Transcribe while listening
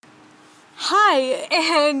Hi,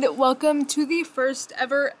 and welcome to the first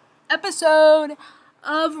ever episode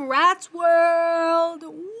of Ratz World.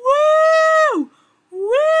 Woo!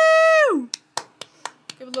 Woo!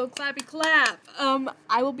 Give a little clappy clap.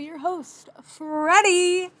 I will be your host,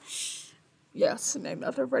 Freddie. Yes, named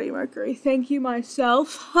after Freddie Mercury. Thank you,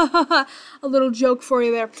 myself. A little joke for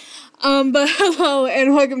you there. But hello,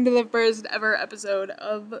 and welcome to the first ever episode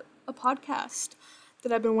of a podcast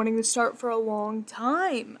that I've been wanting to start for a long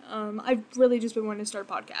time. I've really just been wanting to start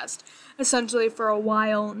a podcast, essentially, for a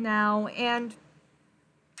while now, and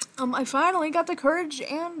I finally got the courage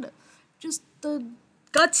and just the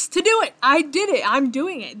guts to do it. I did it. I'm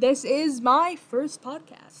doing it. This is my first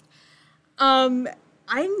podcast. I'm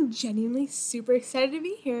genuinely super excited to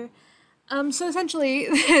be here. So essentially,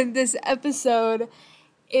 this episode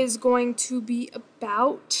is going to be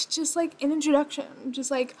about just like an introduction, just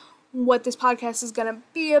like what this podcast is going to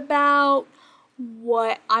be about,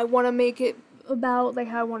 what I want to make it about, like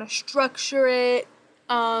how I want to structure it,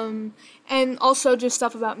 and also just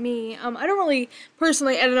stuff about me. I don't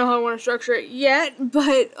know how I want to structure it yet,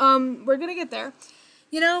 but we're going to get there.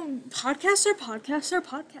 You know, podcasts are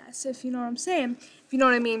podcasts, if you know what I'm saying, if you know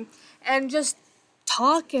what I mean, and just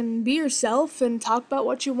talk and be yourself and talk about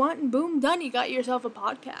what you want, and boom, done, you got yourself a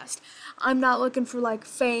podcast. I'm not looking for like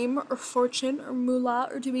fame or fortune or moolah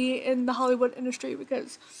or to be in the Hollywood industry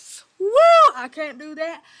because, woo, I can't do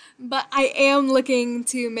that. But I am looking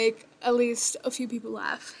to make at least a few people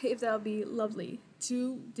laugh, if that would be lovely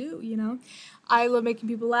to do, you know. I love making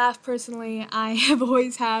people laugh personally. I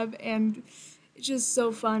always have, and it's just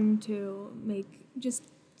so fun to just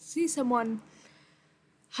see someone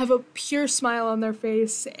have a pure smile on their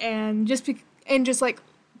face and just like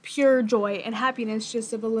pure joy and happiness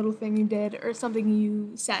just of a little thing you did or something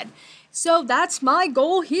you said. So that's my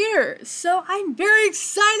goal here. So I'm very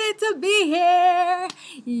excited to be here.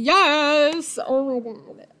 Yes. Oh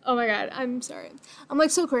my god. I'm sorry. I'm like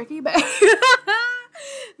so quirky, but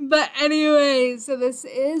but anyway, so this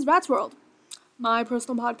is Ratz World, my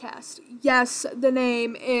personal podcast. Yes, the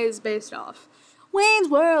name is based off Wayne's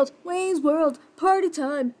World, party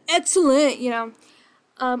time, excellent, you know.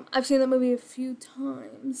 I've seen that movie a few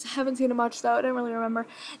times. Haven't seen it much, though. I don't really remember.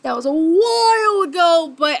 That was a while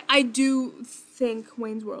ago, but I do think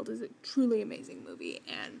Wayne's World is a truly amazing movie,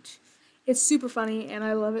 and it's super funny, and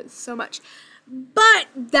I love it so much. But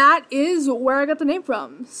that is where I got the name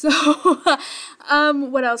from. So,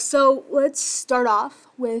 what else? So, let's start off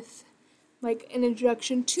with, like, an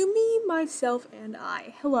introduction to me, myself, and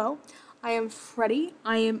I. Hello. I am Freddie.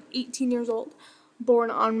 I am 18 years old,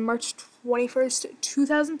 born on March 21st,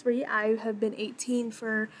 2003. I have been 18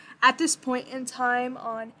 at this point in time,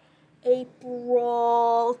 on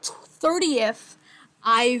April 30th,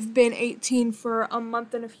 I've been 18 for a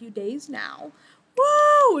month and a few days now.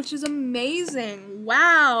 Woo! Which is amazing.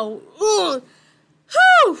 Wow. Ugh.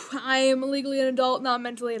 Whew! I am legally an adult, not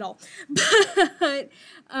mentally at all. But,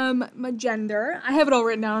 my gender, I have it all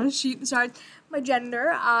written down on a sheet, sorry. My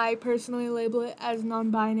gender, I personally label it as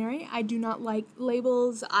non-binary. I do not like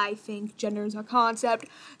labels. I think gender is a concept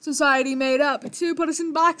society made up to put us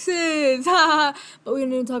in boxes. But we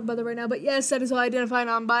don't even talk about that right now. But yes, that is how I identify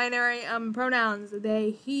non-binary. Pronouns,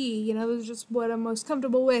 they, he, you know, this is just what I'm most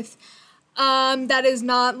comfortable with. That is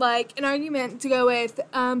not like an argument to go with,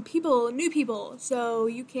 new people. So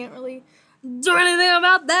you can't really do anything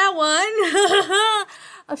about that one.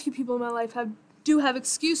 A few people in my life do have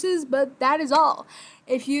excuses, but that is all.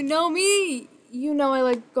 If you know me, you know I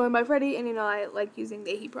like going by Freddie, and you know I like using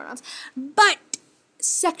they, he pronouns. But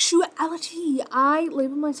sexuality, I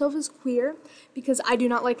label myself as queer because I do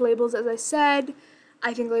not like labels, as I said.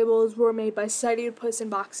 I think labels were made by society to put us in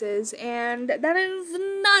boxes, and that is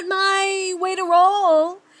not my way to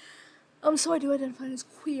roll. So I do identify as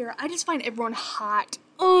queer. I just find everyone hot.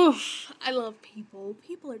 Ugh, I love people.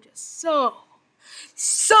 People are just so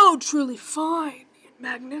truly fine and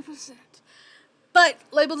magnificent. But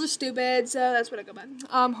labels are stupid, so that's what I go by.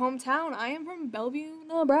 Hometown, I am from Bellevue,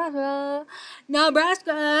 Nebraska,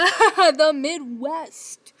 the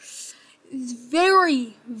Midwest. It's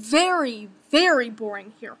very, very, very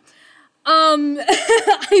boring here.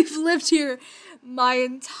 I've lived here my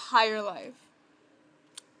entire life.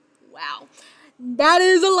 Wow. That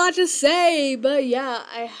is a lot to say, but yeah,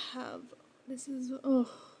 I have.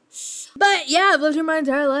 But yeah, I've lived here my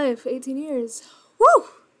entire life, 18 years. Woo!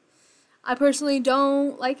 I personally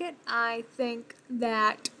don't like it. I think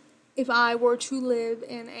that if I were to live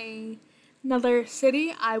in another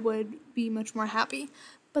city, I would be much more happy.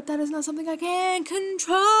 But that is not something I can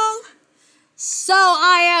control. So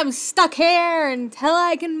I am stuck here until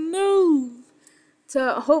I can move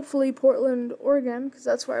to hopefully Portland, Oregon, because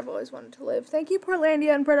that's where I've always wanted to live. Thank you,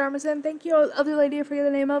 Portlandia and Port Armisen. Thank you, other lady I forget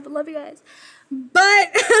the name of. Love you guys.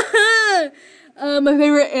 But my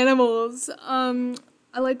favorite animals,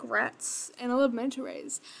 I like rats, and I love manta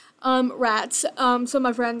rays. Rats. So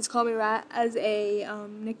my friends call me Rat as a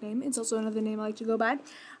nickname. It's also another name I like to go by.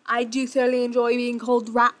 I do thoroughly enjoy being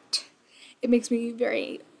called Rat. It makes me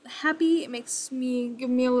very happy. It give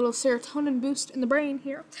me a little serotonin boost in the brain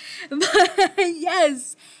here. But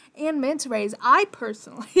yes, and manta rays. I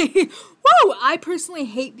personally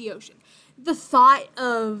hate the ocean. The thought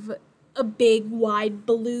of a big wide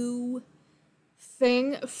blue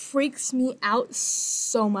thing freaks me out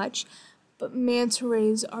so much. But manta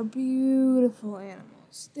rays are beautiful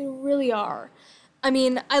animals. They really are. I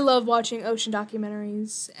mean, I love watching ocean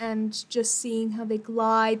documentaries and just seeing how they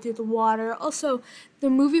glide through the water. Also, the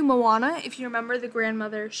movie Moana, if you remember, the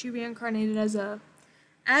grandmother, she reincarnated as a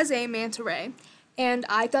manta ray. And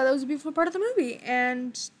I thought that was a beautiful part of the movie.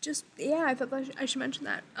 And just, yeah, I thought that I should mention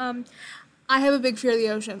that. I have a big fear of the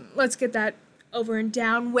ocean. Let's get that over and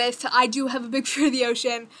down with. I do have a big fear of the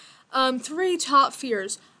ocean. 3 top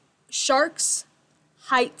fears. Sharks,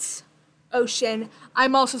 heights, ocean.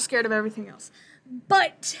 I'm also scared of everything else.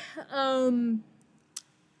 But,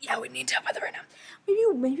 yeah, we need to talk about that right now.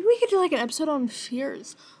 Maybe we could do like an episode on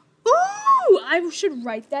fears. Ooh, I should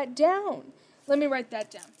write that down. Let me write that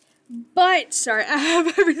down. But, sorry, I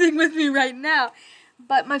have everything with me right now.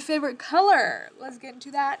 But my favorite color, let's get into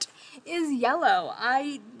that, is yellow.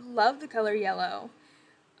 I love the color yellow.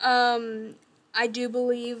 I do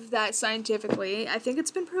believe that scientifically, I think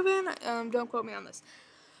it's been proven, don't quote me on this,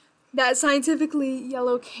 that scientifically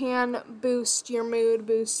yellow can boost your mood,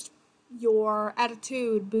 boost your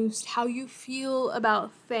attitude, boost how you feel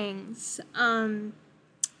about things. And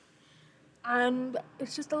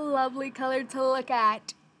it's just a lovely color to look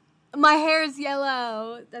at. My hair is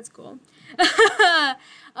yellow. That's cool. My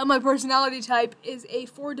personality type is a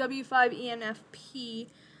 4W5 ENFP.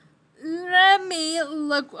 Let me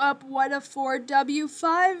look up what a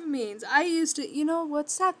 4W5 means. I used to,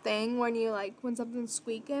 what's that thing when when something's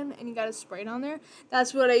squeaking and you got a Sprite on there?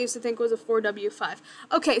 That's what I used to think was a 4W5.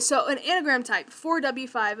 Okay, so an anagram type,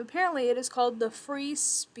 4W5, apparently it is called the free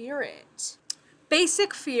spirit.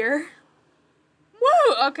 Basic fear.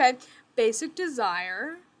 Woo, okay. Basic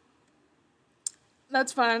desire.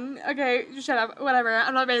 That's fun. Okay, shut up. Whatever,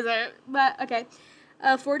 I'm not basic. But, okay.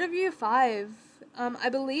 4W5. I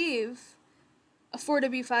believe a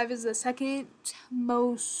 4W5 is the second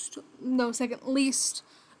least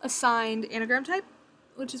assigned anagram type,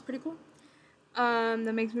 which is pretty cool.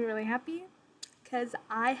 That makes me really happy because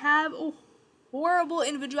I have a horrible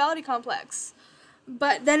individuality complex.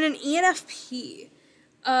 But then an ENFP,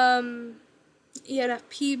 ENFP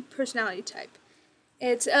personality type.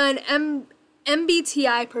 It's an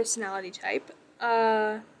MBTI personality type.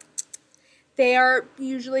 They are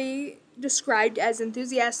usually described as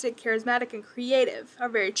enthusiastic, charismatic, and creative. Are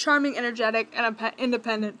very charming, energetic, and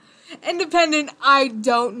independent. Independent, I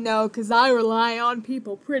don't know, because I rely on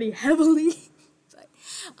people pretty heavily. But,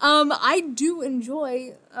 I do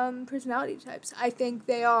enjoy personality types. I think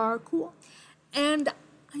they are cool, and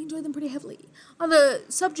I enjoy them pretty heavily. On the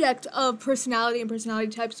subject of personality and personality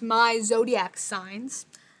types, my zodiac signs,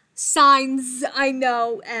 I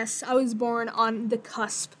know, I was born on the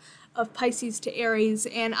cusp of Pisces to Aries,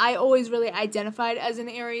 and I always really identified as an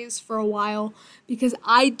Aries for a while because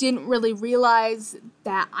I didn't really realize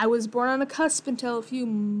that I was born on a cusp until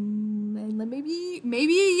maybe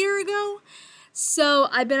a year ago. So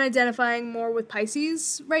I've been identifying more with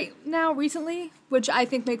Pisces recently, which I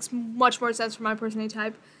think makes much more sense for my personality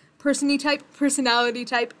type.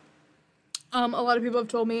 A lot of people have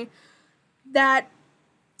told me that,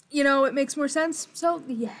 it makes more sense. So,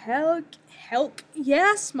 Helk,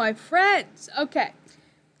 yes, my friends. Okay,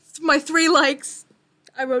 my 3 likes.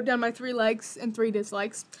 I wrote down my 3 likes and 3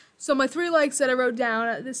 dislikes. So my 3 likes that I wrote down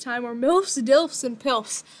at this time were MILFs, DILFs, and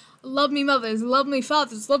PILFs. Love me mothers, love me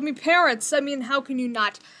fathers, love me parents. I mean, how can you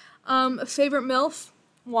not? Favorite MILF?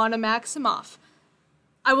 Wanda Maximoff.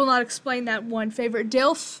 I will not explain that one. Favorite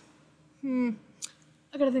DILF?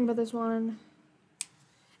 I gotta think about this one.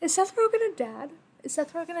 Is Seth Rogen a dad?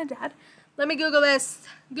 Let me Google this.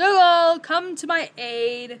 Google, come to my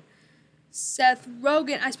aid. Seth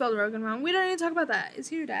Rogen. I spelled Rogen wrong. We don't need to talk about that. Is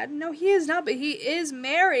he your dad? No, he is not, but he is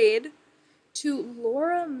married to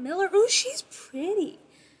Laura Miller. Oh, she's pretty.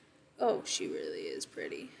 Oh, she really is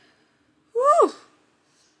pretty. Woo!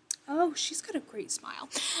 Oh, she's got a great smile.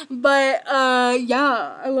 But,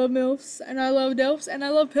 yeah, I love MILFs, and I love DILFs, and I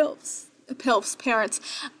love PILFs. PILFs, parents.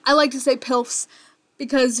 I like to say PILFs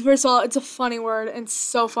because, first of all, it's a funny word, and it's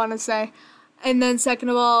so fun to say. And then second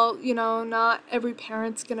of all, not every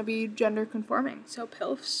parent's going to be gender conforming. So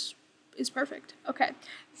PILFs is perfect. Okay.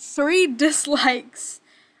 3 dislikes.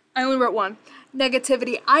 I only wrote 1.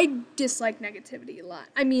 Negativity. I dislike negativity a lot.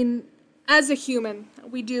 I mean, as a human,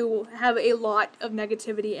 we do have a lot of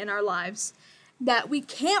negativity in our lives that we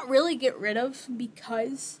can't really get rid of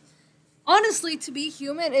because, honestly, to be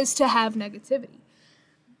human is to have negativity.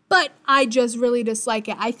 But I just really dislike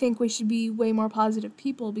it. I think we should be way more positive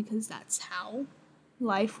people because that's how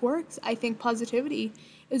life works. I think positivity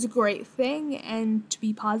is a great thing, and to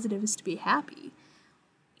be positive is to be happy.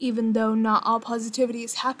 Even though not all positivity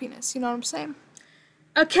is happiness, you know what I'm saying?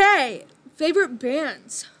 Okay, favorite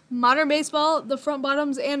bands. Modern Baseball, The Front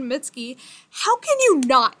Bottoms, and Mitski. How can you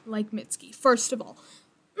not like Mitski, first of all?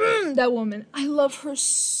 That woman, I love her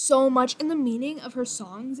so much, and the meaning of her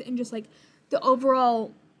songs and just like the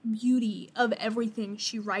overall beauty of everything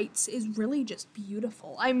she writes is really just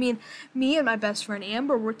beautiful. I mean, me and my best friend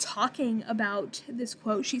Amber were talking about this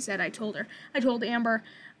quote she said. I told Amber,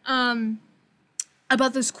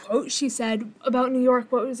 about this quote she said about New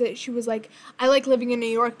York. What was it? She was like, I like living in New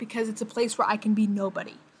York because it's a place where I can be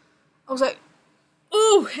nobody. I was like,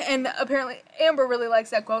 ooh, and apparently Amber really likes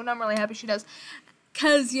that quote, and I'm really happy she does.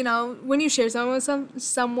 Because, when you share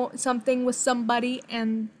something with somebody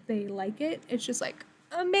and they like it, it's just like,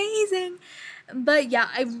 amazing. But yeah,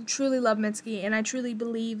 I truly love Mitski, and I truly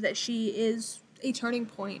believe that she is a turning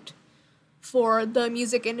point for the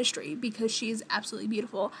music industry because she is absolutely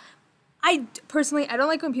beautiful. I don't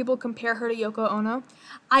like when people compare her to Yoko Ono.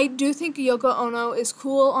 I do think Yoko Ono is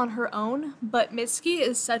cool on her own, but Mitski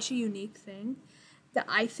is such a unique thing that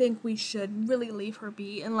I think we should really leave her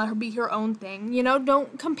be and let her be her own thing.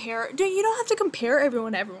 Don't compare. You don't have to compare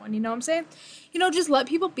everyone to everyone, you know what I'm saying? Just let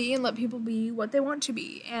people be and let people be what they want to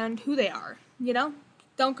be and who they are,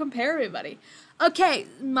 Don't compare everybody. Okay,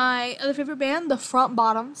 my other favorite band, The Front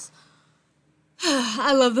Bottoms.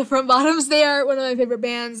 I love The Front Bottoms. They are one of my favorite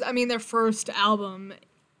bands. I mean, their first album.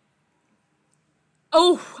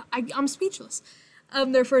 I'm speechless.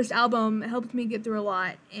 Their first album helped me get through a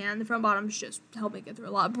lot, and The Front Bottoms just helped me get through a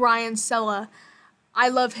lot. Brian Sella, I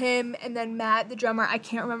love him, and then Matt, the drummer, I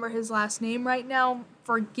can't remember his last name right now,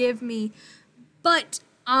 forgive me, but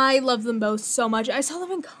I love them both so much. I saw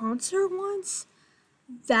them in concert once.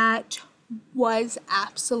 That was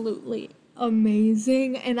absolutely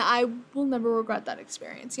amazing, and I will never regret that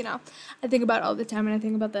experience, I think about it all the time, and I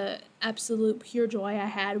think about the absolute pure joy I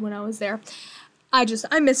had when I was there. I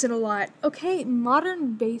miss it a lot. Okay,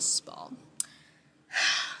 Modern Baseball.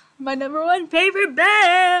 My number 1 favorite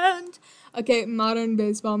band. Okay, Modern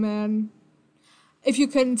Baseball, man. If you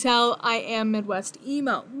couldn't tell, I am Midwest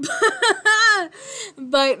emo.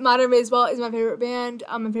 But Modern Baseball is my favorite band.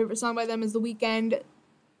 My favorite song by them is The Weeknd.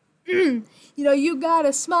 You got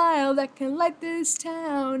a smile that can light this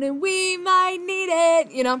town, and we might need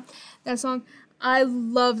it. That song. I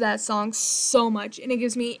love that song so much, and it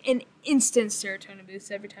gives me an instant serotonin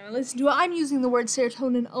boost every time I listen to it. I'm using the word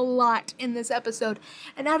serotonin a lot in this episode,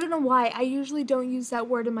 and I don't know why. I usually don't use that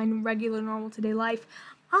word in my regular, normal, today life.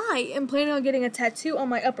 I am planning on getting a tattoo on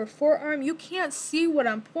my upper forearm. You can't see what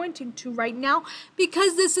I'm pointing to right now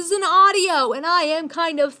because this is an audio, and I am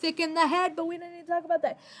kind of thick in the head, but we don't need to talk about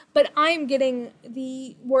that. But I am getting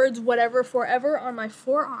the words whatever forever on my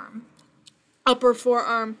forearm, upper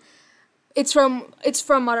forearm. It's from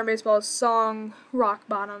Modern Baseball's song Rock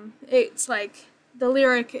Bottom. It's like, the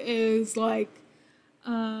lyric is like,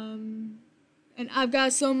 and I've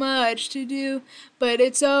got so much to do, but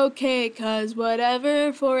it's okay, 'cause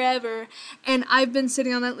whatever, forever. And I've been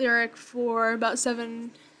sitting on that lyric for about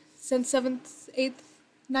since 7th, 8th,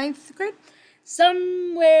 9th grade.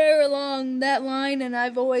 Somewhere along that line, and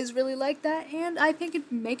I've always really liked that, and I think it'd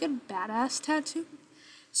make a badass tattoo.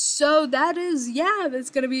 So that's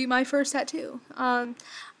going to be my first tattoo.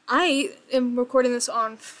 I am recording this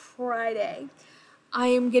on Friday. I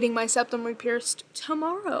am getting my septum re-pierced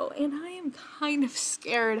tomorrow, and I am kind of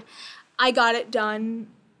scared. I got it done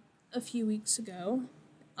a few weeks ago,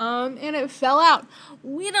 and it fell out.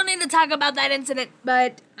 We don't need to talk about that incident,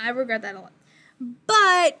 but I regret that a lot.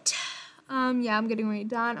 But, I'm getting it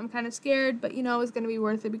done. I'm kind of scared, but, it's going to be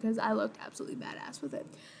worth it because I looked absolutely badass with it.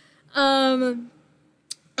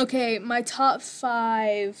 Okay, my top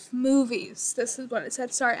 5 movies. This is what it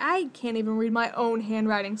said. Sorry, I can't even read my own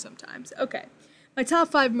handwriting sometimes. Okay, my top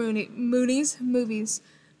 5 movies.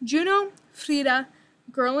 Juno, Frida,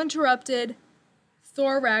 Girl Interrupted,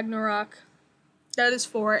 Thor Ragnarok. That is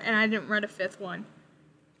 4, and I didn't read a 5th one.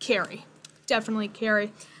 Carrie. Definitely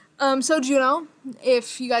Carrie. So Juno,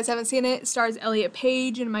 if you guys haven't seen it, stars Elliot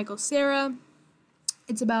Page and Michael Cera.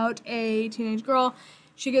 It's about a teenage girl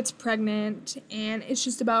she gets pregnant, and it's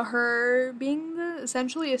just about her being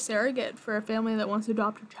essentially a surrogate for a family that wants to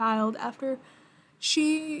adopt a child after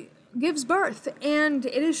she gives birth. And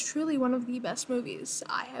it is truly one of the best movies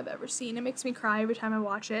I have ever seen. It makes me cry every time I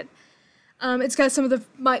watch it. It's got some of the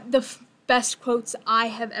best quotes I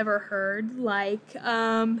have ever heard, like,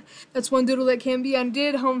 that's one doodle that can be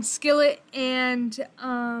undid, home skillet, and,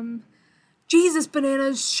 Jesus,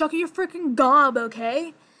 bananas, shuck your freaking gob,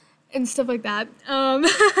 okay? And stuff like that.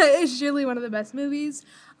 It's really one of the best movies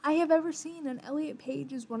I have ever seen, and Elliot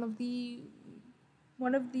Page is one of the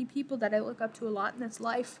people that I look up to a lot in this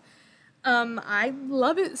life. I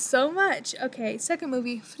love it so much. Okay, second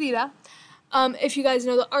movie, Frida. If you guys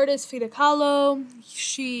know the artist Frida Kahlo,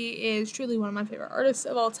 she is truly one of my favorite artists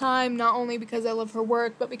of all time, not only because I love her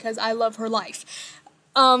work, but because I love her life.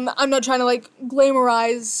 I'm not trying to,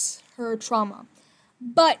 glamorize her trauma,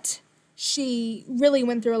 but she really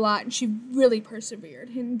went through a lot, and she really persevered,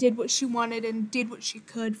 and did what she wanted, and did what she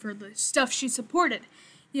could for the stuff she supported.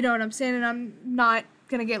 You know what I'm saying? And I'm not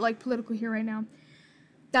gonna get, political here right now.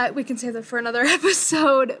 That we can save that for another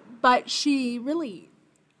episode, but she really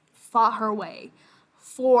fought her way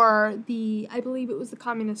for I believe it was the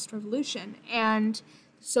communist revolution, and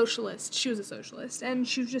socialist. She was a socialist, and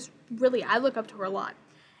she was just really, I look up to her a lot.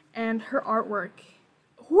 And her artwork,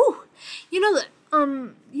 whew, you know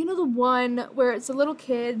the one where it's a little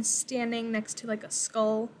kid standing next to a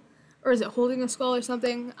skull, or is it holding a skull or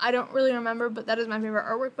something? I don't really remember, but that is my favorite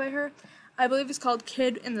artwork by her. I believe it's called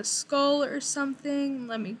Kid in the Skull or something.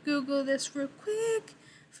 Let me Google this real quick.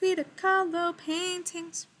 Frida Kahlo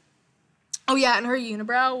paintings. Oh yeah, and her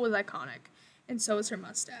unibrow was iconic, and so was her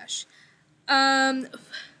mustache. Where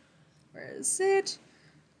is it?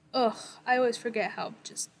 Ugh, I always forget how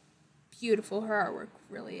just beautiful her artwork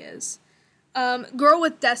really is. Girl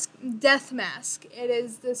with Death Mask. It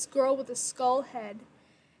is this girl with a skull head,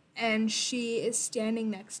 and she is standing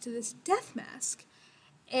next to this death mask.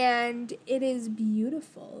 And it is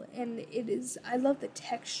beautiful, and I love the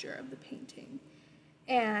texture of the painting.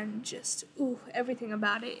 And just, everything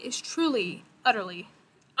about it is truly, utterly,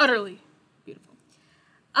 utterly beautiful.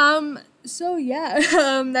 So yeah,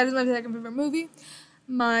 that is my second favorite movie.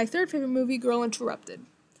 My third favorite movie, Girl Interrupted.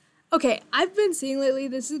 Okay, I've been seeing lately,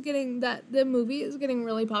 the movie is getting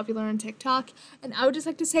really popular on TikTok, and I would just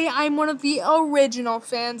like to say I'm one of the original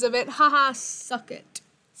fans of it. Haha, suck it.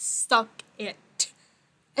 Suck it.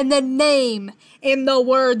 And the name, in the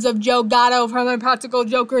words of Joe Gatto from the Practical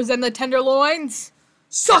Jokers and the Tenderloins,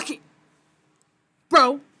 suck it,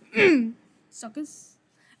 bro. Suckers.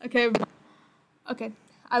 Okay.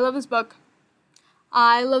 I love this book.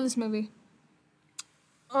 I love this movie.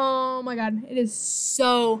 Oh my god, it is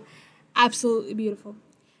so absolutely beautiful.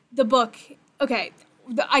 The book, okay,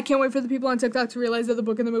 I can't wait for the people on TikTok to realize that the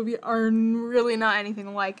book and the movie are really not anything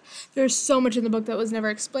alike. There's so much in the book that was never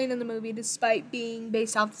explained in the movie, despite being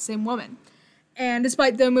based off the same woman, and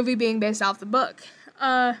despite the movie being based off the book.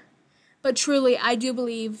 But truly, I do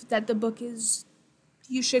believe that the book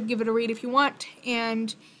you should give it a read if you want,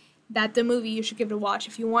 and that the movie you should give it a watch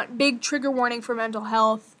if you want. Big trigger warning for mental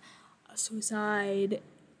health, suicide,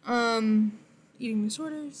 eating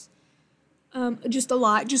disorders, just a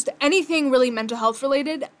lot. Just anything really mental health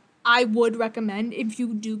related, I would recommend, if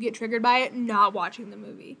you do get triggered by it, not watching the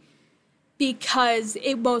movie. Because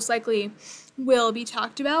it most likely will be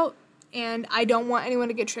talked about, and I don't want anyone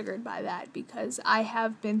to get triggered by that, because I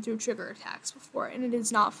have been through trigger attacks before, and it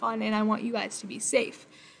is not fun, and I want you guys to be safe.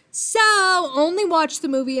 So, only watch the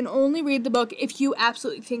movie and only read the book if you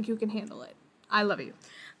absolutely think you can handle it. I love you.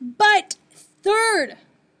 But,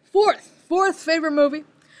 fourth favorite movie,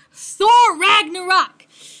 Thor Ragnarok.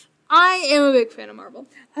 I am a big fan of Marvel.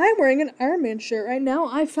 I'm wearing an Iron Man shirt right now.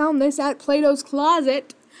 I found this at Plato's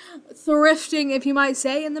Closet, thrifting, if you might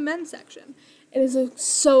say, in the men's section. It is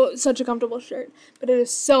such a comfortable shirt, but it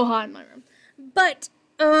is so hot in my room. But,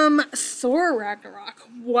 Thor Ragnarok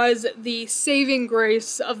was the saving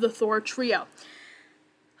grace of the Thor trio.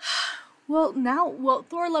 Well,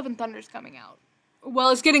 Thor Love and Thunder is coming out.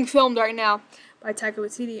 Well, it's getting filmed right now by Taika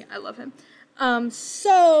Waititi. I love him.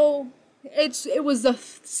 So it was the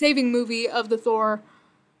saving movie of the Thor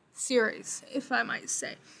series, if I might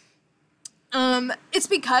say. It's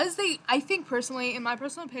because I think personally, in my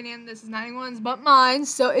personal opinion, this is not anyone's but mine,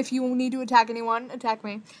 so if you need to attack anyone, attack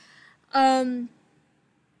me.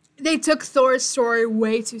 They took Thor's story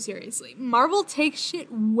way too seriously. Marvel takes shit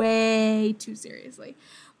way too seriously.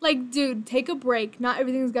 Dude, take a break. Not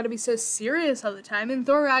everything's gotta be so serious all the time, and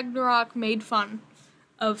Thor Ragnarok made fun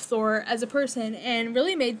of Thor as a person, and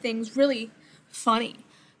really made things really funny.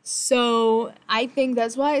 So, I think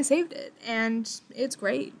that's why I saved it, and it's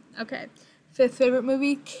great. Okay. Fifth favorite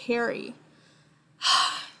movie, Carrie.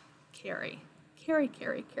 Carrie.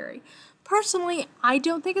 Personally, I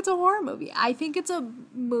don't think it's a horror movie. I think it's a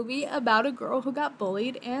movie about a girl who got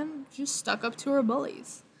bullied and just stuck up to her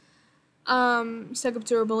bullies. Stuck up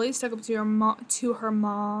to her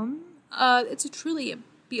mom. It's truly a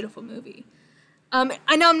beautiful movie.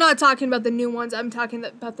 I know I'm not talking about the new ones. I'm talking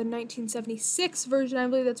about the 1976 version. I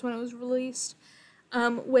believe that's when it was released.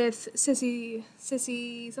 With Sissy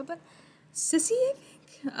something? Sissy, I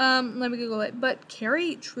think? Let me Google it. But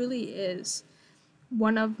Carrie truly is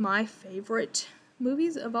one of my favorite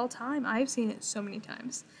movies of all time. I've seen it so many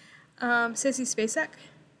times. Sissy Spacek.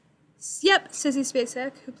 Yep, Sissy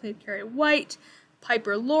Spacek, who played Carrie White.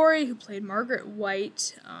 Piper Laurie, who played Margaret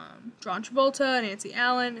White. John Travolta, Nancy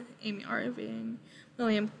Allen, Amy Irving,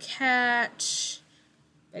 William Katt,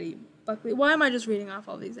 Betty Buckley. Why am I just reading off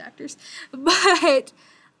all these actors? But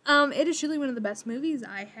it is truly one of the best movies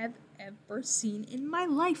I have ever seen in my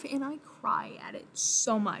life, and I cry at it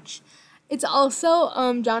so much. It's also,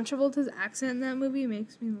 John Travolta's accent in that movie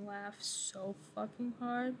makes me laugh so fucking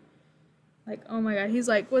hard. Like, oh my god, he's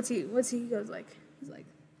like, he goes like, he's like,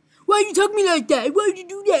 why'd you talk to me like that? Why'd you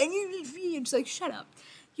do that? And you're just like, shut up.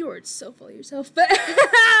 You are so full of yourself. But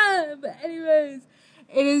anyways,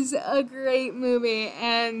 it is a great movie,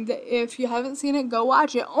 and if you haven't seen it, go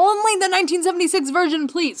watch it. Only the 1976 version,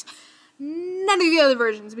 please. None of the other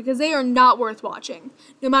versions, because they are not worth watching.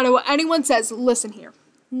 No matter what anyone says, listen here.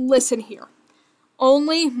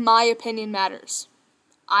 Only my opinion matters.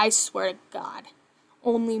 I swear to God.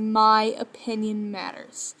 Only my opinion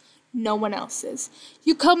matters. No one else's.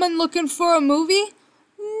 You come in looking for a movie?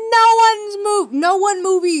 No one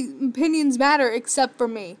movie opinions matter except for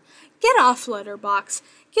me. Get off Letterboxd.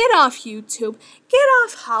 Get off YouTube. Get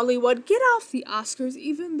off Hollywood. Get off the Oscars,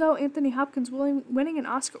 even though Anthony Hopkins winning an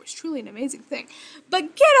Oscar was truly an amazing thing.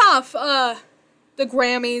 But get off the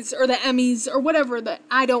Grammys or the Emmys or whatever.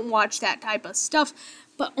 I don't watch that type of stuff.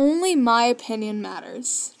 But only my opinion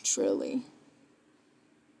matters, truly.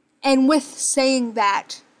 And with saying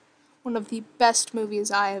that, one of the best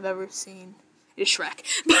movies I have ever seen is Shrek.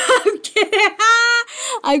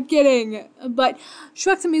 I'm kidding. But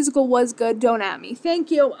Shrek the Musical was good. Don't at me.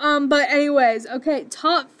 Thank you. But anyways, okay,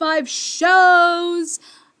 top 5 shows.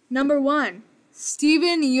 Number 1,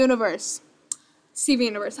 Steven Universe.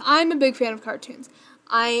 I'm a big fan of cartoons.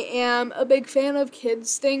 I am a big fan of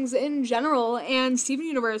kids' things in general, and Steven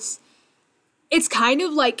Universe, it's kind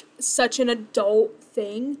of like such an adult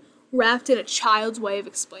thing wrapped in a child's way of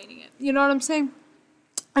explaining it. You know what I'm saying?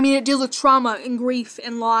 I mean, it deals with trauma and grief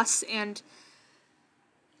and loss and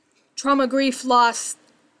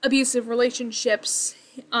abusive relationships.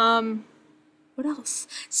 What else?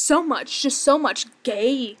 So much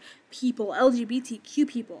gay people, LGBTQ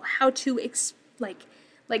people, how to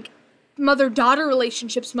like mother-daughter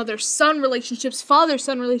relationships, mother-son relationships,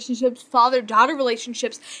 father-son relationships, father-daughter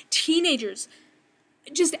relationships, teenagers,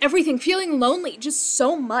 just everything, feeling lonely, just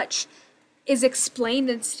so much is explained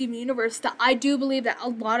in Steven Universe that I do believe that a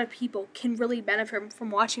lot of people can really benefit from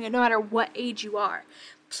watching it, no matter what age you are.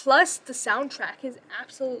 Plus, the soundtrack is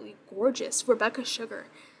absolutely gorgeous. Rebecca Sugar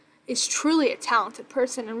is truly a talented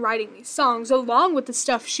person in writing these songs, along with the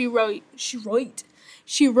stuff she wrote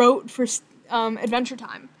for Adventure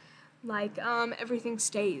Time. Like, Everything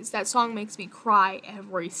Stays. That song makes me cry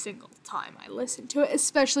every single time I listen to it,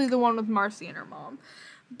 especially the one with Marcy and her mom.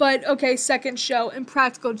 But, okay, second show,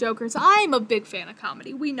 Impractical Jokers. I'm a big fan of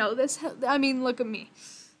comedy. We know this. I mean, look at me.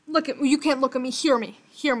 You can't look at me. Hear me.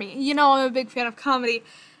 You know I'm a big fan of comedy.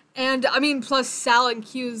 And, I mean, plus Sal and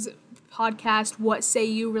Q's podcast, What Say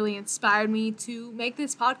You, really inspired me to make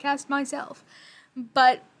this podcast myself.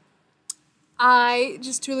 But I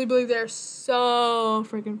just truly believe they're so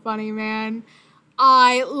freaking funny, man.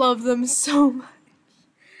 I love them so much.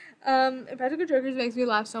 Impractical Jokers makes me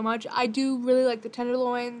laugh so much. I do really like the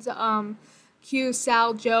Tenderloins, Q,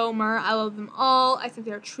 Sal, Joe, Murr. I love them all. I think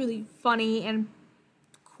they're truly funny and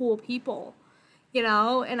cool people, you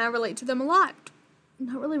know, and I relate to them a lot.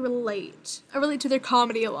 Not really relate. I relate to their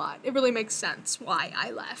comedy a lot. It really makes sense why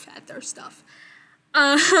I laugh at their stuff.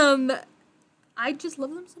 I just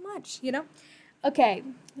love them so much, you know? Okay,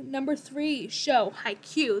 number 3 show,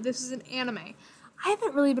 Haikyuu. This is an anime. I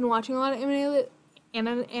haven't really been watching a lot of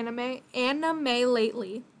anime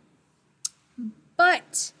lately,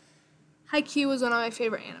 but Haikyuu is one of my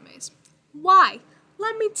favorite animes. Why?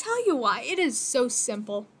 Let me tell you why. It is so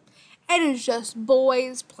simple. It is just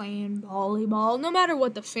boys playing volleyball. No matter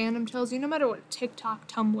what the fandom tells you, no matter what TikTok,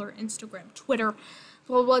 Tumblr, Instagram, Twitter,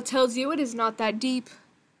 blah, blah, tells you, it is not that deep.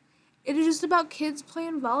 It is just about kids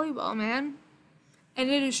playing volleyball, man. And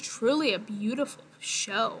it is truly a beautiful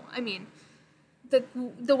show. I mean,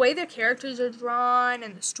 the way the characters are drawn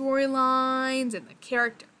and the storylines and the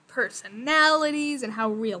character personalities and how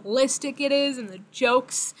realistic it is and the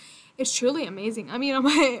jokes, it's truly amazing. I mean,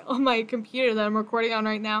 on my computer that I'm recording on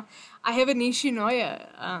right now, I have a Nishinoya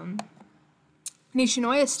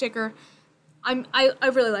sticker. I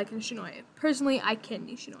really like Nishinoya. Personally, I kin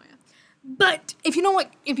Nishinoya. But if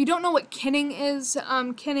you don't know what kinning is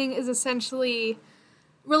essentially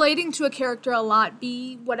relating to a character a lot,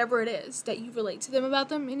 be whatever it is that you relate to them about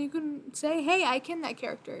them, and you can say, hey, I kin that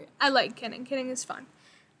character. I like kinning. Kinning is fun.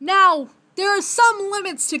 Now, there are some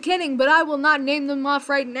limits to kinning, but I will not name them off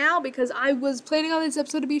right now because I was planning on this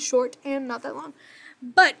episode to be short and not that long.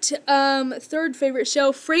 But, third favorite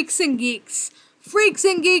show, Freaks and Geeks. Freaks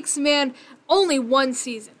and Geeks, man, only one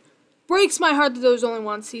season. Breaks my heart that there was only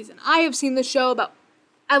one season. I have seen the show about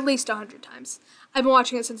at least 100 times. I've been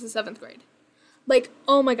watching it since the 7th grade. Like,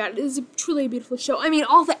 oh my god, it is truly a beautiful show. I mean,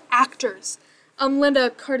 all the actors. Linda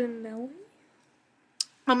Cardinelli?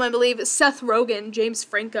 I believe Seth Rogen, James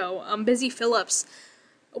Franco, Busy Phillips.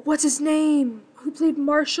 What's his name? Who played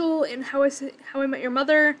Marshall in How I Met Your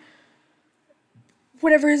Mother?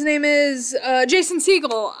 Whatever his name is. Jason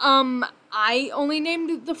Segel. I only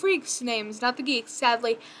named the freaks' names, not the geeks,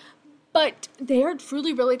 sadly. But they are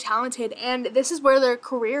truly really talented, and this is where their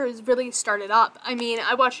careers really started up. I mean,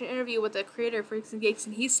 I watched an interview with the creator of Freaks and Geeks,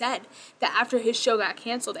 and he said that after his show got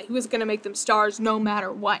canceled, that he was going to make them stars no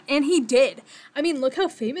matter what. And he did. I mean, look how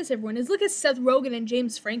famous everyone is. Look at Seth Rogen and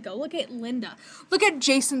James Franco. Look at Linda. Look at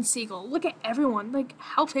Jason Segel. Look at everyone. Like,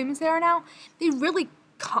 how famous they are now. They really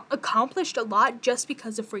accomplished a lot just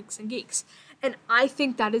because of Freaks and Geeks. And I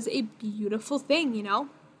think that is a beautiful thing, you know?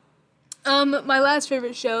 My last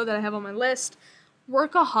favorite show that I have on my list,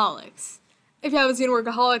 Workaholics. If you haven't seen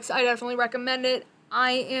Workaholics, I definitely recommend it.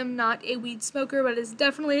 I am not a weed smoker, but it's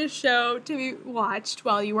definitely a show to be watched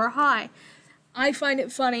while you are high. I find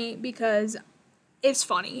it funny because it's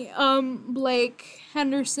funny. Blake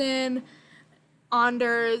Anders, and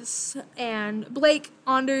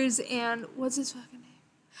what's his fucking name?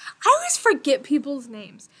 I always forget people's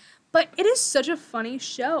names. But it is such a funny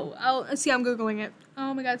show. I'm Googling it.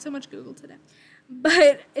 Oh my god, so much Google today.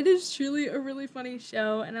 But it is truly a really funny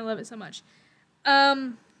show, and I love it so much.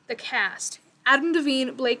 The cast. Adam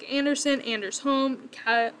Devine, Blake Anderson, Anders Holm,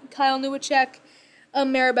 Kyle Newacek,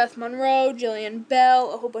 Maribeth Monroe, Jillian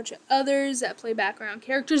Bell, a whole bunch of others that play background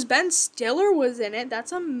characters. Ben Stiller was in it.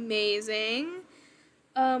 That's amazing.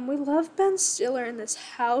 We love Ben Stiller in this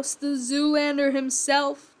house. The Zoolander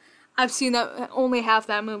himself. I've seen only half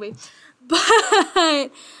that movie. But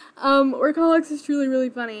Workaholics is truly, really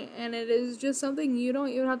funny. And it is just something you don't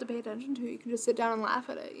even have to pay attention to. You can just sit down and laugh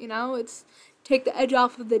at it, you know? It's take the edge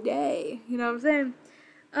off of the day. You know what I'm saying?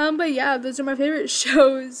 But yeah, those are my favorite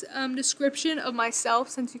shows. Description of myself,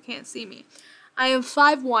 since you can't see me. I am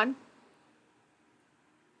 5'1".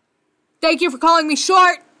 Thank you for calling me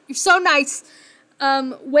short. You're so nice.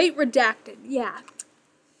 Weight redacted. Yeah.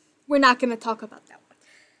 We're not going to talk about that.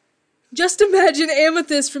 Just imagine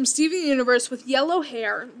Amethyst from Steven Universe with yellow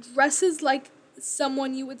hair, dresses like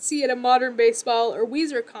someone you would see at a Modern Baseball or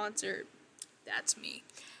Weezer concert. That's me.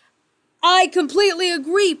 I completely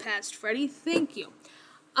agree, Past Freddy. Thank you.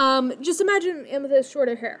 Just imagine Amethyst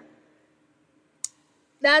shorter hair.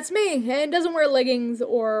 That's me. And doesn't wear leggings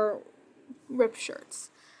or ripped shirts.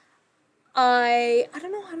 I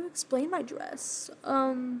don't know how to explain my dress.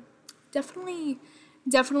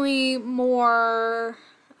 Definitely more,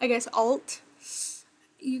 I guess, alt,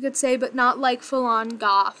 you could say, but not like full-on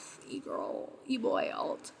goth, e-boy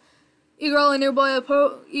alt. E-girl and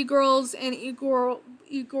e-girls and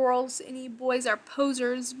e-boys are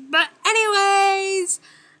posers. But anyways,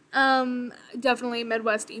 definitely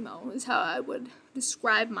Midwest emo is how I would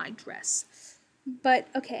describe my dress. But,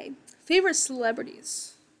 okay, favorite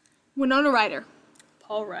celebrities. Winona Ryder,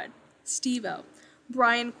 Paul Rudd, Steve-O,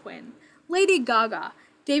 Brian Quinn, Lady Gaga,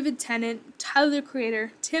 David Tennant, Tyler the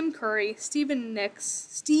Creator, Tim Curry, Stevie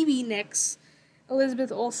Nicks, Elizabeth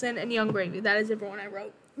Olsen, and Young Gravy. That is everyone I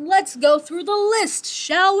wrote. Let's go through the list,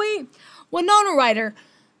 shall we? Winona Ryder.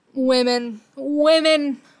 Women,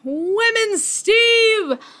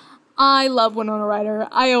 Steve! I love Winona Ryder.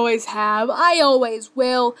 I always have. I always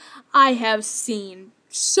will. I have seen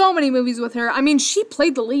so many movies with her. I mean, she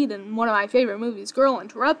played the lead in one of my favorite movies, Girl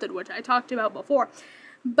Interrupted, which I talked about before.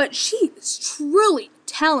 But she is truly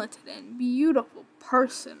talented and beautiful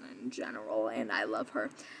person in general, and I love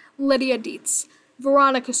her. Lydia Dietz,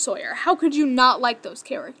 Veronica Sawyer. How could you not like those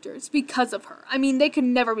characters? Because of her. I mean, they could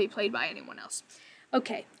never be played by anyone else.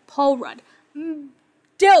 Okay, Paul Rudd.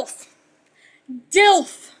 Dilf.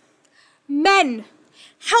 Men.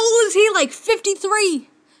 How old is he? Like 53.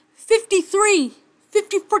 53.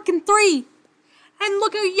 53. And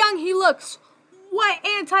look how young he looks. What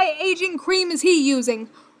anti-aging cream is he using?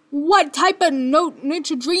 What type of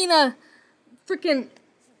Neutrogena freaking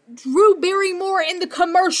Drew Barrymore in the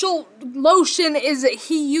commercial lotion is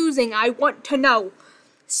he using? I want to know.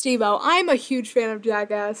 Steve-O, I'm a huge fan of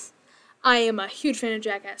Jackass.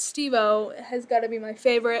 Steve-O has got to be my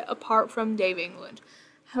favorite apart from Dave England.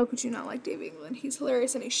 How could you not like Dave England? He's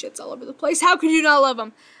hilarious and he shits all over the place. How could you not love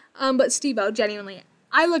him? But Steve-O, genuinely,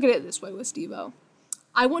 I look at it this way with Steve-O.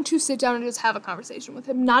 I want to sit down and just have a conversation with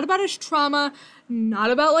him. Not about his trauma,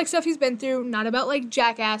 not about, like, stuff he's been through, not about, like,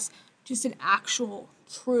 Jackass, just an actual,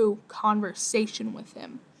 true conversation with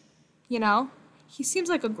him. You know? He seems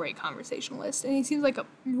like a great conversationalist, and he seems like a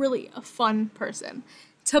fun person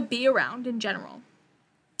to be around in general.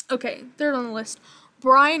 Okay, third on the list,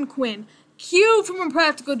 Brian Quinn. Q from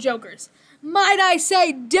Impractical Jokers. Might I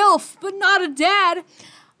say DILF, but not a dad.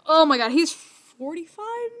 Oh my god, he's 45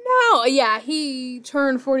 now? Yeah, he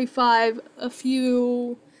turned 45 a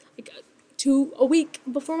week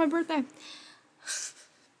before my birthday.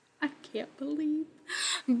 I can't believe.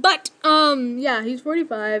 But, yeah, he's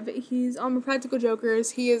 45. He's on the Practical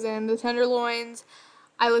Jokers. He is in the Tenderloins.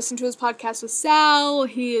 I listen to his podcast with Sal.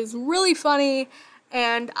 He is really funny,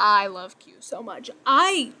 and I love Q so much.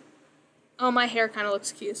 My hair kind of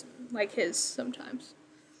looks cute, like his sometimes.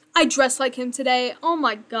 I dress like him today. Oh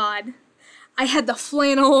my god. I had the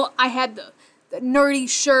flannel, I had the nerdy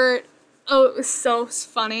shirt. Oh, it was so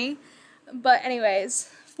funny. But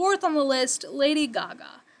anyways, fourth on the list, Lady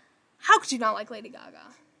Gaga. How could you not like Lady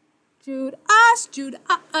Gaga? Jude us. You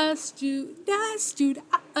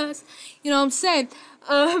know what I'm saying?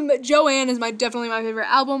 Joanne is definitely my favorite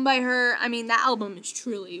album by her. I mean, that album is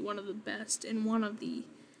truly one of the best and one of the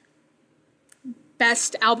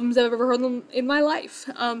best albums I've ever heard in my life,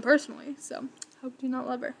 personally. So, how could you not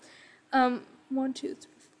love her? 1, 2,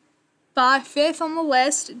 3, 4. Fifth on the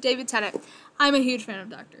list, David Tennant. I'm a huge fan of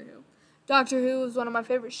Doctor Who. Doctor Who is one of my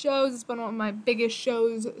favorite shows. It's been one of my biggest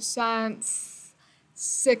shows since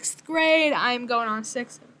 6th grade. I'm going on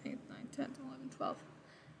 6th, 7th, 8th, 9th, 10th, 11th, 12th.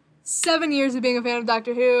 7 years of being a fan of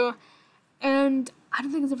Doctor Who, and I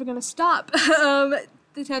don't think it's ever going to stop.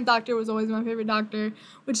 The 10th Doctor was always my favorite Doctor,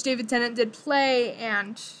 which David Tennant did play,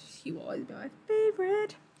 and he will always be my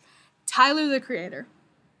favorite. Tyler, the Creator.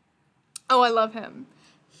 Oh, I love him.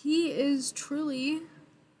 He is truly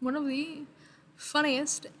one of the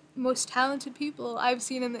funniest, most talented people I've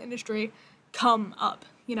seen in the industry come up,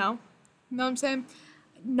 you know? You know what I'm saying?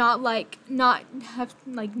 Not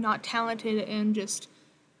talented and just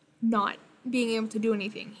not being able to do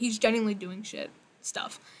anything. He's genuinely doing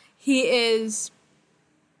stuff. He is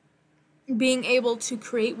being able to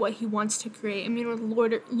create what he wants to create. I mean, with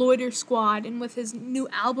Loiter Squad and with his new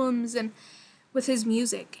albums and with his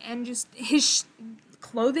music and just his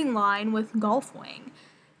clothing line with Golf Wing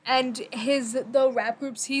and the rap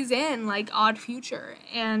groups he's in, like Odd Future,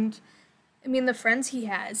 and I mean the friends he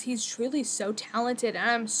has. He's truly so talented, and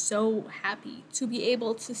I'm so happy to be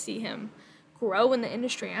able to see him grow in the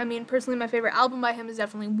industry. I mean, personally, my favorite album by him is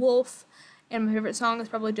definitely Wolf, and my favorite song is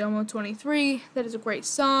probably Domo 23. That is a great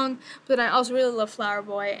song. But then I also really love Flower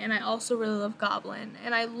Boy, and I also really love Goblin,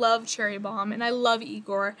 and I love Cherry Bomb, and I love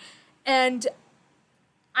Igor, and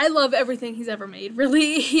I love everything he's ever made,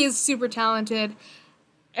 really. He is super talented,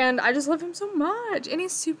 and I just love him so much, and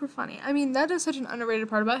he's super funny. I mean, that is such an underrated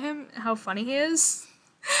part about him, how funny he is.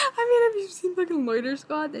 I mean, have you seen fucking Loiter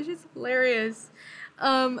Squad? That shit's hilarious.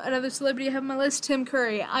 Another celebrity I have on my list, Tim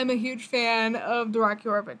Curry. I'm a huge fan of the Rocky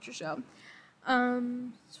Horror Picture Show.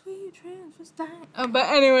 Sweet transvestite. But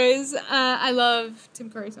anyways, I love Tim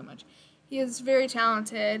Curry so much. He is very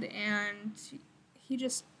talented, and he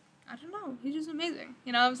just, I don't know, he's just amazing.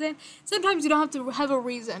 You know what I'm saying? Sometimes you don't have to have a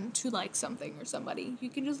reason to like something or somebody. You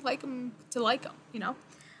can just like them to like them, you know?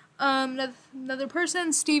 Another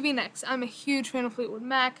person, Stevie Nicks. I'm a huge fan of Fleetwood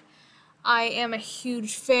Mac. I am a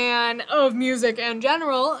huge fan of music in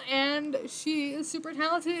general, and she is super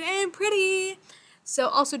talented and pretty. So,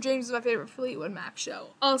 also, Dreams is my favorite Fleetwood Mac song.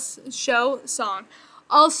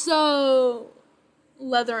 Also,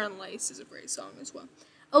 Leather and Lace is a great song as well.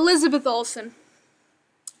 Elizabeth Olsen.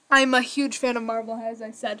 I'm a huge fan of Marvel, as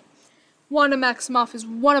I said. Wanda Maximoff is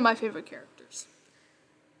one of my favorite characters.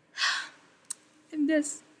 And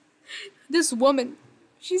this woman,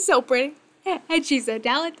 she's so pretty, and she's so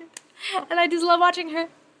talented, and I just love watching her.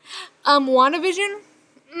 WandaVision,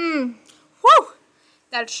 whew,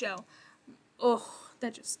 that show. Oh,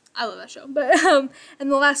 I love that show. But,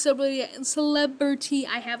 and the last celebrity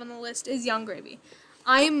I have on the list is Young Gravy.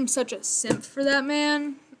 I am such a simp for that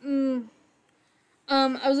man.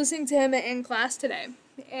 I was listening to him in class today,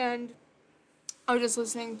 and, I was just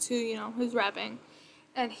listening to, his rapping,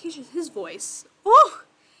 and his voice,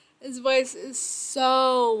 his voice is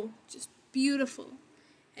so just beautiful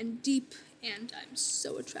and deep, and I'm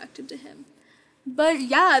so attracted to him. But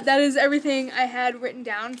yeah, that is everything I had written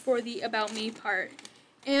down for the About Me part.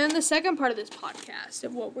 And the second part of this podcast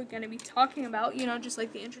of what we're going to be talking about, just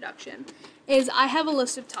like the introduction, is I have a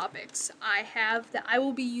list of topics that I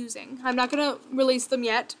will be using. I'm not going to release them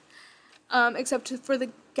yet, except for the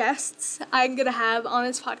guests I'm going to have on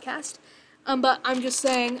this podcast. But I'm just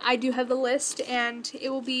saying I do have the list, and it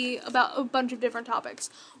will be about a bunch of different topics.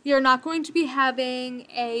 We are not going to be having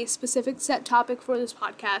a specific set topic for this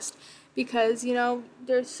podcast because,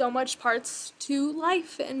 there's so much parts to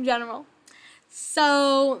life in general.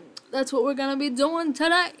 So that's what we're going to be doing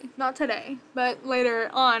today. Not today, but later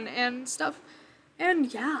on and stuff.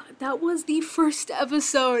 And yeah, that was the first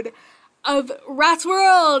episode of Ratz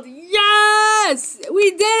World. Yes!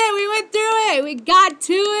 We did it! We went through it! We got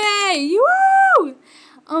to it! Woo!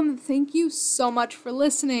 Thank you so much for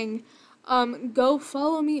listening. Go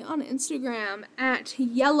follow me on Instagram at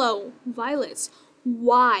Yellow Violets.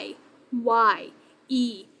 YYELLOWVIOLETS.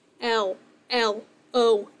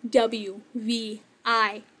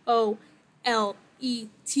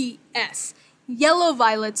 Yellow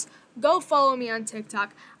Violets. Go follow me on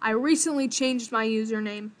TikTok. I recently changed my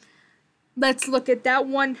username. Let's look at that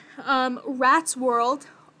one. Ratz World.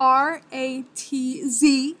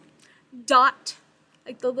 RATZ. Dot.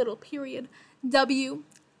 Like the little period. WXRLD.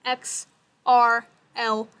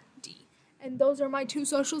 And those are my 2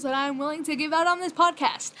 socials that I'm willing to give out on this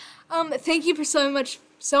podcast. Thank you for so much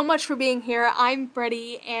for being here. I'm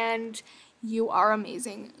Freddie, and you are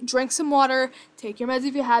amazing. Drink some water, take your meds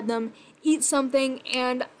if you had them, eat something,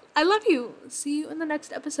 and I love you. See you in the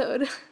next episode.